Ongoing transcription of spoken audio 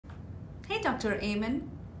Hey Dr. Amen,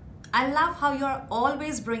 I love how you're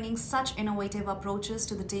always bringing such innovative approaches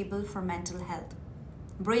to the table for mental health.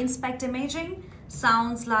 Brain SPECT imaging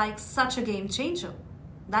sounds like such a game changer.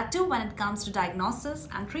 That too when it comes to diagnosis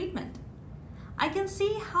and treatment. I can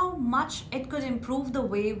see how much it could improve the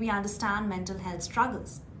way we understand mental health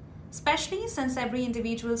struggles, especially since every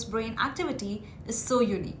individual's brain activity is so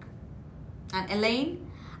unique. And Elaine,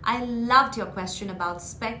 I loved your question about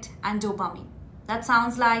SPECT and dopamine. That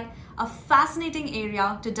sounds like a fascinating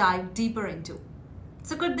area to dive deeper into.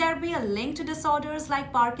 So could there be a link to disorders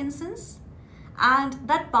like Parkinson's? And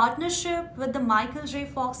that partnership with the Michael J.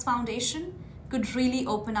 Fox Foundation could really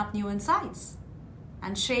open up new insights.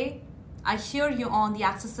 And Shay, I hear you on the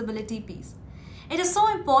accessibility piece. It is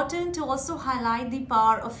so important to also highlight the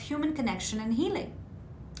power of human connection and healing.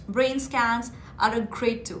 Brain scans are a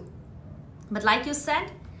great tool. But like you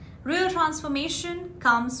said, real transformation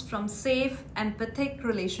comes from safe, empathic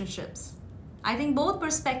relationships. I think both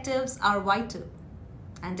perspectives are vital.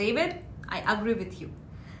 And David, I agree with you.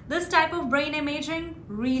 This type of brain imaging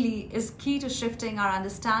really is key to shifting our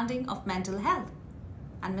understanding of mental health.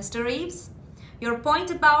 And Mr. Reeves, your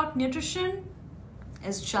point about nutrition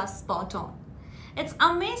is just spot on. It's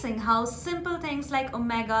amazing how simple things like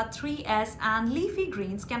omega-3s and leafy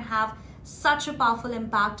greens can have such a powerful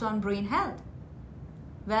impact on brain health.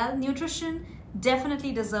 Well, nutrition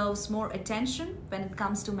definitely deserves more attention when it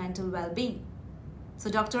comes to mental well-being. So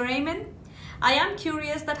Dr. Raymond, I am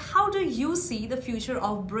curious that how do you see the future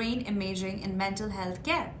of brain imaging in mental health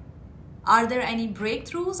care? Are there any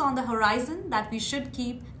breakthroughs on the horizon that we should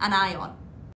keep an eye on?